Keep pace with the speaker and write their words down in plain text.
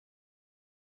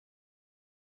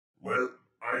Well,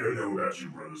 I don't know about you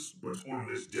brothers, but all of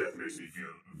this death makes me feel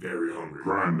very hungry.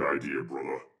 Grand idea,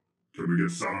 brother. Can we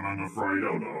get salamander fried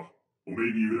out now? Or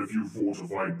maybe even a few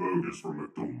fortified burgers from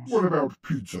McDonald's? What about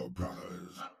pizza,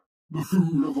 brothers? The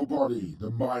food of the body,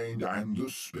 the mind, and the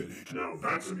spirit. Now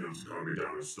that's a meal to calm me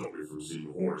down and stop me from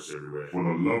seeing horse everywhere. For the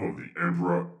love of the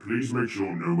Emperor, please make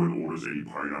sure no one orders any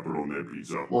pineapple on their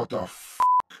pizza. What the f***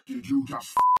 did you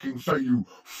just f***ing say, you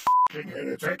f***ing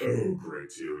heretic? Oh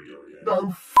great, here we go again. No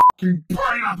f***ing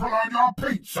pineapple on your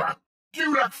pizza! Do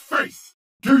you lack faith?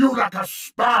 Do you lack a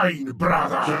spine,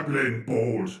 brother? Chaplain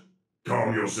Bald,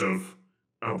 calm yourself.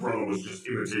 Our brother was just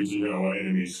imitating our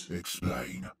enemies.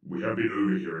 Explain. We have been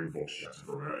overhearing vox chatter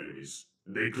from our enemies.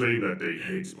 They claim that they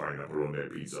hate pineapple on their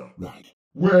pizza. Right.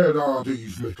 Where are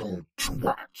these little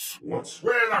twats? What?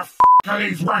 Where the f*** are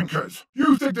these wankers?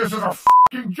 You think this is a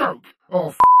f***ing joke? Or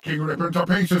f***ing rip them to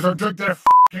pieces and drink their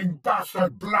f***ing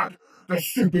bastard blood? The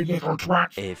stupid little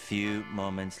twats. A few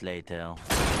moments later.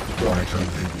 Right, you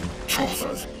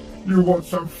tossers. You want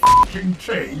some f***ing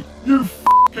tea? You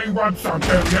f***ing want some, do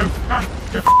you? Huh?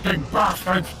 You f***ing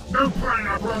bastards! No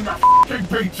pineapple on the f***ing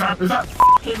pizza! Is that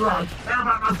f***ing right? How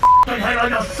about the f***ing head on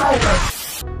your shoulders?